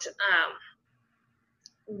talked,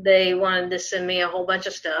 they wanted to send me a whole bunch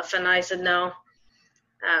of stuff, and I said, no,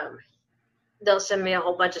 don't send me a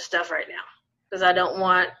whole bunch of stuff right now, because I don't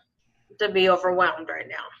want to be overwhelmed right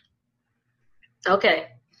now. Okay.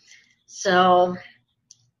 So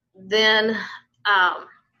then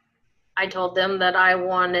I told them that I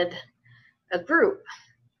wanted a group.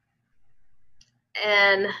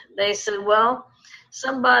 And they said, well,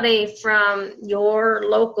 somebody from your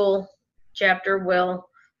local chapter will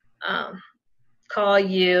call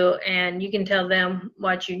you, and you can tell them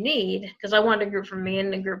what you need, because I wanted a group for me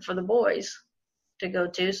and a group for the boys to go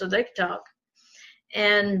to so they could talk.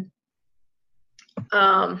 And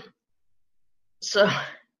so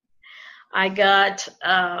I got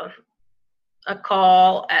a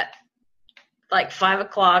call at like 5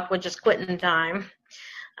 o'clock, which is quitting time,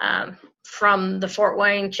 from the Fort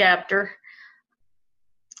Wayne chapter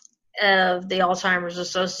of the Alzheimer's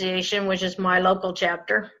Association, which is my local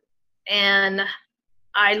chapter. And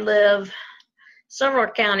I live several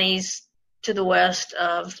counties to the west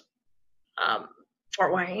of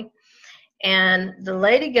Fort Wayne. And the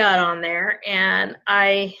lady got on there, and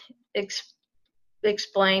I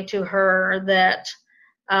explained to her that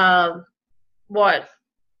what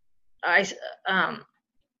I,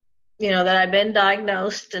 that I've been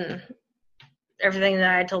diagnosed and everything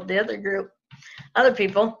that I told the other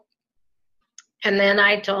people. And then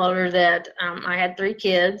I told her that I had 3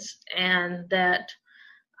 kids, and that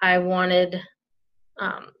I wanted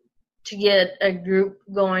to get a group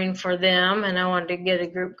going for them, and I wanted to get a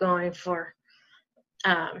group going for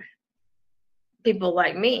people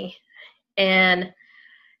like me. And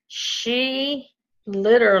she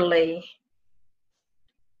literally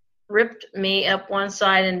ripped me up one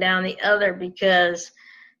side and down the other, because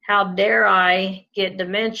how dare I get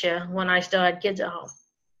dementia when I still had kids at home?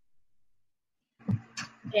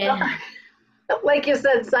 And, like you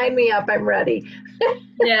said, sign me up, I'm ready.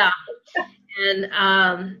 yeah.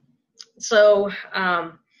 And so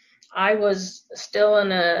I was still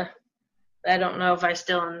I don't know if I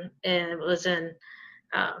still was in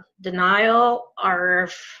denial, or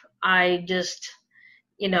if I just,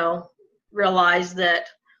 realized that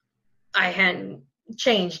I hadn't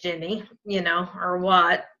changed any, or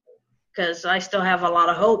what, because I still have a lot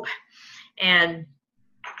of hope. And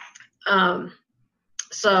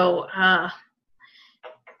so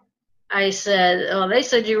I said, oh, they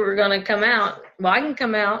said you were going to come out. Well, I can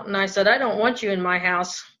come out. And I said, I don't want you in my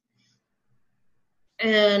house.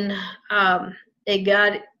 And it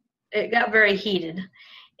got very heated.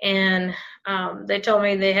 And they told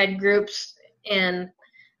me they had groups in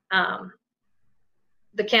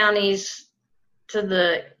the counties to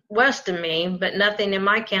the west of me, but nothing in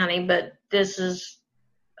my county. But this is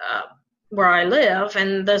where I live,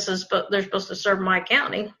 and they're supposed to serve my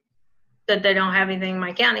county. That they don't have anything in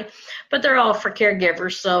my county, but they're all for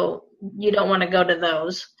caregivers, so you don't want to go to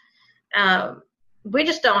those. We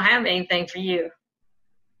just don't have anything for you.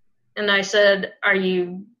 And I said, are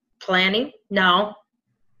you planning? No.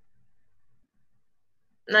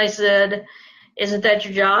 And I said, isn't that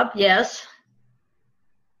your job? Yes.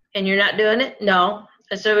 And you're not doing it? No.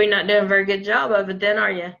 I said, we're not doing a very good job of it then,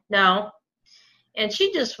 are you? No. And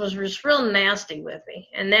she just was real nasty with me.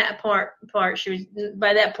 And that part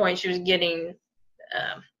by that point, she was getting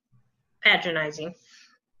patronizing.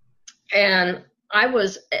 And I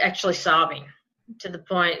was actually sobbing to the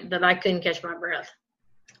point that I couldn't catch my breath.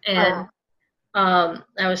 And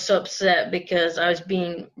I was so upset because I was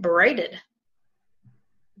being berated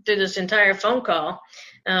through this entire phone call.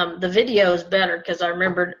 The video is better because I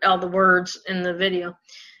remembered all the words in the video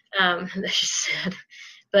that she said.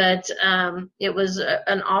 But it was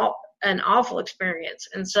an awful experience.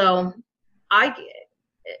 And so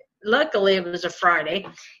luckily it was a Friday,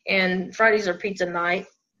 and Fridays are pizza night.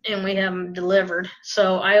 and we have them delivered.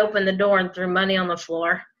 So I opened the door and threw money on the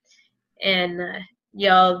floor and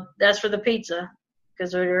yelled, "That's for the pizza,"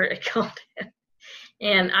 because we were called in.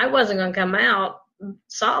 And I wasn't going to come out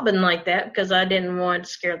sobbing like that because I didn't want to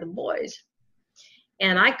scare the boys.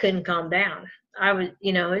 And I couldn't calm down. I was,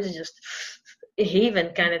 it was just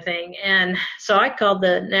heaving kind of thing. And so I called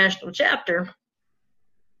the national chapter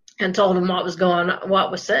and told them what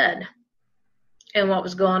was said and what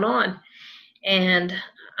was going on. And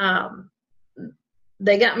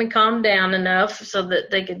they got me calmed down enough so that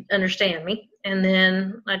they could understand me. And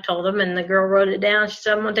then I told them, and the girl wrote it down. She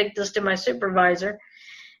said, "I'm going to take this to my supervisor."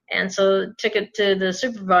 And so took it to the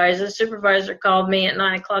supervisor. The supervisor called me at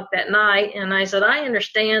 9:00 that night, and I said, "I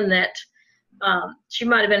understand that she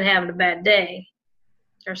might have been having a bad day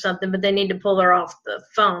or something, but they need to pull her off the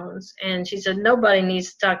phones." And she said, "Nobody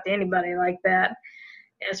needs to talk to anybody like that,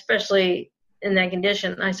 especially in that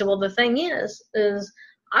condition." And I said, "Well, the thing is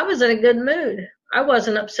I was in a good mood. I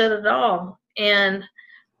wasn't upset at all, and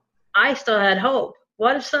I still had hope.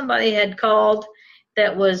 What if somebody had called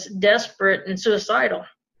that was desperate and suicidal?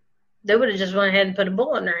 They would have just went ahead and put a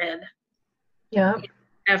bullet in their head." Yeah.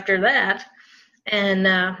 After that,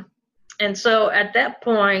 and so at that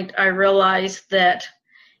point, I realized that,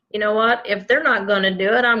 you know what? If they're not going to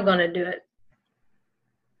do it, I'm going to do it,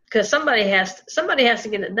 because somebody has to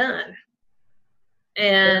get it done,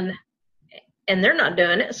 and they're not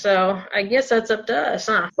doing it. So I guess that's up to us,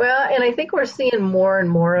 huh? Well, and I think we're seeing more and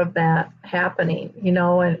more of that happening,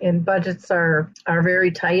 and budgets are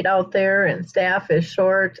very tight out there, and staff is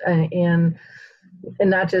short, and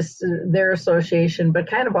not just their association, but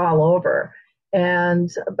kind of all over.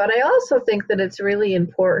 But I also think that it's really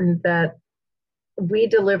important that we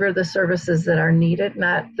deliver the services that are needed,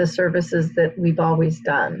 not the services that we've always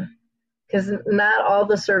done. Because not all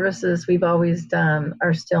the services we've always done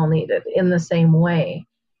are still needed in the same way.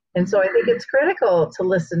 And so I think it's critical to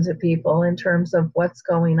listen to people in terms of what's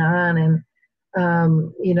going on. And,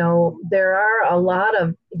 there are a lot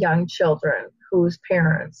of young children whose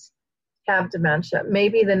parents have dementia.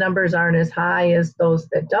 Maybe the numbers aren't as high as those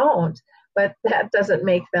that don't, but that doesn't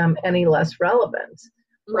make them any less relevant.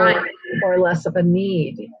 Right. Or less of a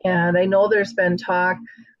need. And I know there's been talk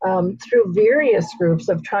through various groups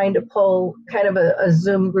of trying to pull kind of a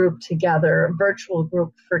Zoom group together, a virtual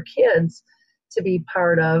group for kids to be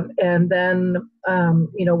part of. And then,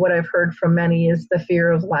 what I've heard from many is the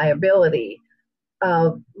fear of liability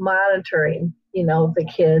of monitoring,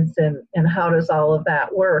 the kids and how does all of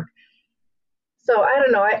that work. So I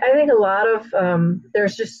don't know. I think a lot of,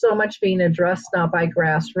 there's just so much being addressed now by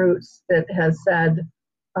grassroots that has said,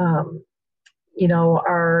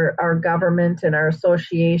 our government and our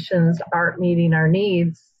associations aren't meeting our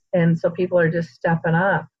needs. And so people are just stepping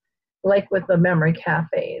up, like with the memory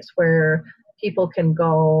cafes where people can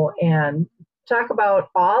go and talk about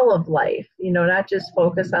all of life, not just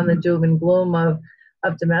focus on the doom and gloom of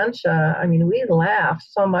dementia. I mean, we laugh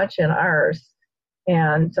so much in ours.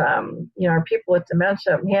 And, our people with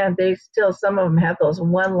dementia, man, some of them have those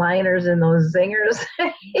one-liners and those zingers,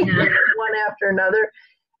 one after another.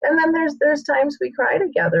 And then there's times we cry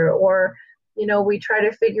together, or, we try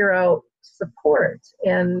to figure out support.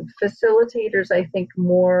 And facilitators, I think,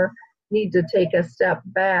 more need to take a step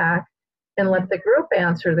back and let the group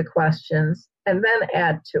answer the questions and then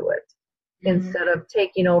add to it, instead of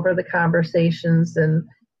taking over the conversations and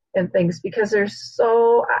things, because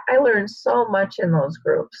I learned so much in those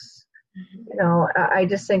groups. I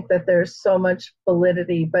just think that there's so much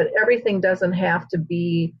validity, but everything doesn't have to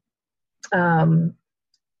be,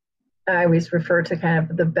 I always refer to kind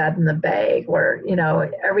of the bed in the bag where,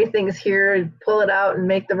 everything's here, pull it out and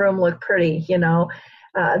make the room look pretty.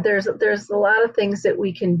 There's a lot of things that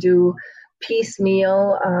we can do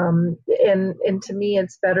piecemeal. And to me,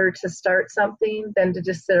 it's better to start something than to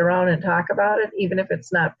just sit around and talk about it, even if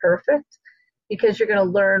it's not perfect, because you're going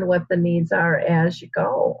to learn what the needs are as you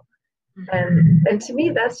go. And to me,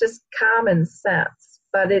 that's just common sense.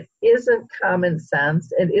 But it isn't common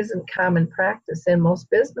sense. It isn't common practice in most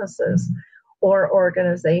businesses or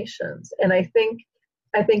organizations. And I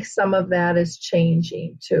think some of that is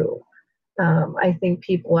changing too. I think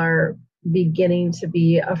people are beginning to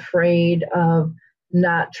be afraid of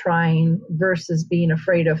not trying versus being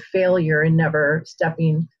afraid of failure and never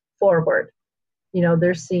stepping forward.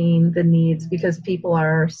 They're seeing the needs because people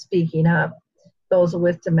are speaking up, those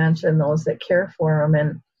with dementia and those that care for them.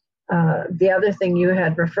 And the other thing you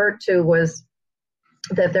had referred to was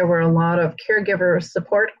that there were a lot of caregiver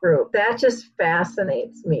support groups. That just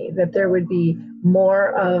fascinates me, that there would be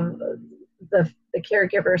more of the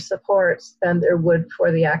caregiver supports than there would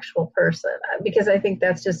for the actual person, because I think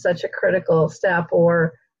that's just such a critical step,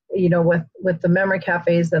 or with the memory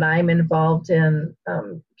cafes that I'm involved in,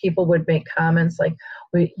 people would make comments like,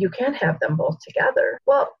 you can't have them both together.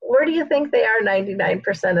 Well, where do you think they are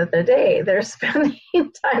 99% of the day? They're spending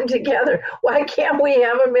time together. Why can't we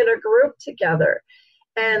have them in a group together?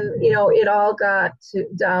 And, it all got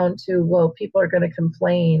down to, well, people are going to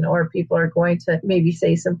complain, or people are going to maybe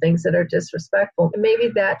say some things that are disrespectful. And maybe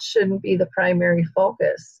that shouldn't be the primary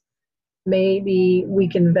focus. Maybe we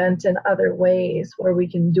can vent in other ways where we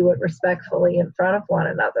can do it respectfully in front of one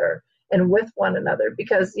another and with one another,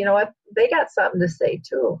 because you know what? They got something to say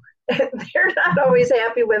too. They're not always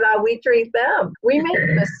happy with how we treat them. We make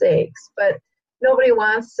mistakes, but nobody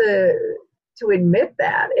wants to admit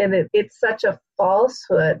that. And it's such a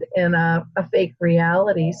falsehood and a fake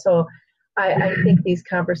reality. So I think these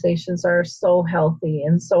conversations are so healthy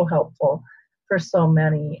and so helpful for so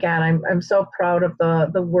many. Again, I'm so proud of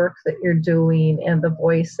the work that you're doing and the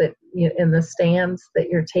voice that in the stands that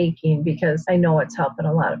you're taking, because I know it's helping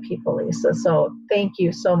a lot of people, Lisa. So thank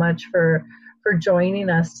you so much for joining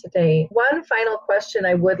us today. One final question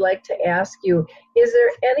I would like to ask you, is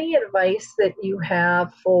there any advice that you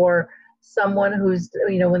have for someone who's,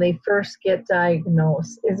 when they first get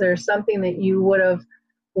diagnosed, is there something that you would have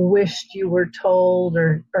wished you were told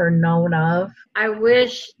or known of? I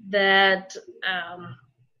wish that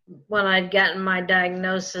when I'd gotten my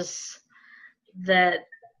diagnosis that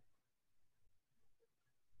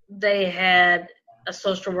they had a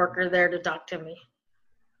social worker there to talk to me,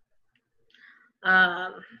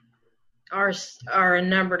 or a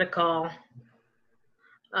number to call.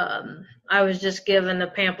 I was just given a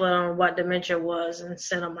pamphlet on what dementia was and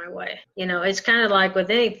sent on my way. It's kind of like with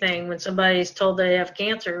anything, when somebody's told they have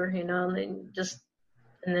cancer, and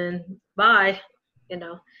then bye,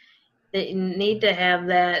 they need to have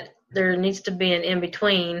that. There needs to be an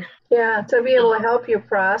in-between. Yeah, to be able to help you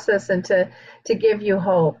process and to give you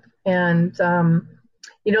hope. And,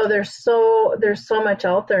 there's so much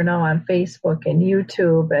out there now on Facebook and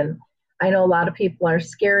YouTube. And I know a lot of people are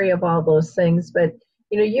scary of all those things, but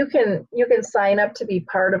you can sign up to be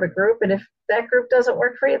part of a group, and if that group doesn't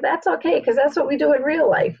work for you, that's okay, because that's what we do in real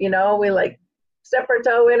life. We like step our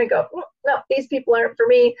toe in and go, no, these people aren't for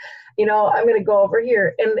me. I'm going to go over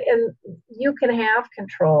here, and you can have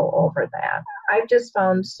control over that. I've just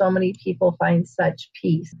found so many people find such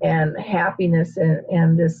peace and happiness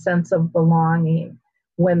and this sense of belonging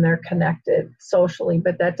when they're connected socially,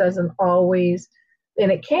 but that doesn't always. And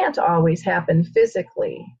it can't always happen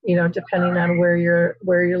physically, depending on where you're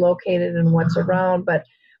located and what's around. But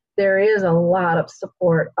there is a lot of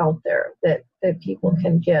support out there that people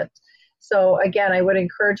can get. So again, I would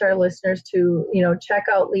encourage our listeners to, check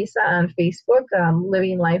out Lisa on Facebook,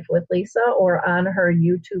 Living Life with Lisa, or on her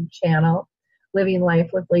YouTube channel, Living Life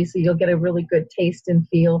with Lisa. You'll get a really good taste and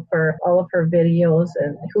feel for all of her videos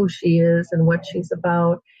and who she is and what she's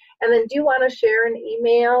about. And then do you want to share an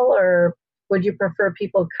email, or would you prefer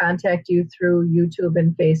people contact you through YouTube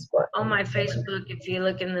and Facebook? On my Facebook, if you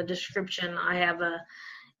look in the description, I have a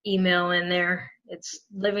email in there. It's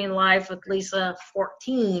Living Life with Lisa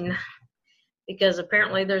 14, because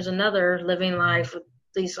apparently there's another Living Life with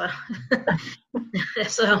Lisa.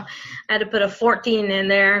 So I had to put a 14 in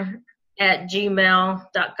there at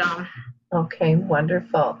gmail.com. Okay,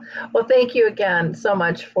 wonderful. Well, thank you again so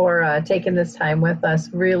much for taking this time with us.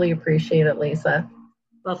 Really appreciate it, Lisa.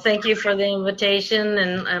 Well, thank you for the invitation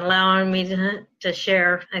and allowing me to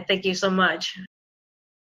share. I thank you so much.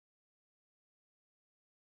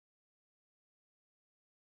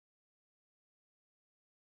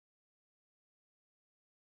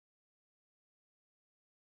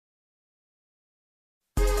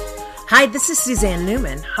 Hi, this is Suzanne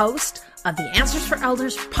Newman, host of the Answers for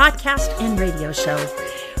Elders podcast and radio show.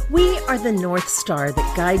 We are the North Star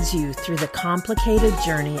that guides you through the complicated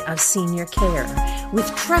journey of senior care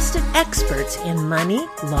with trusted experts in money,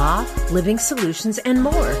 law, living solutions, and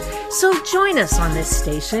more. So join us on this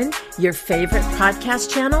station, your favorite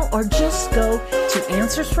podcast channel, or just go to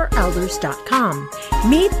AnswersForElders.com.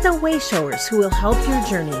 Meet the Wayshowers who will help your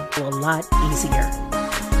journey go a lot easier.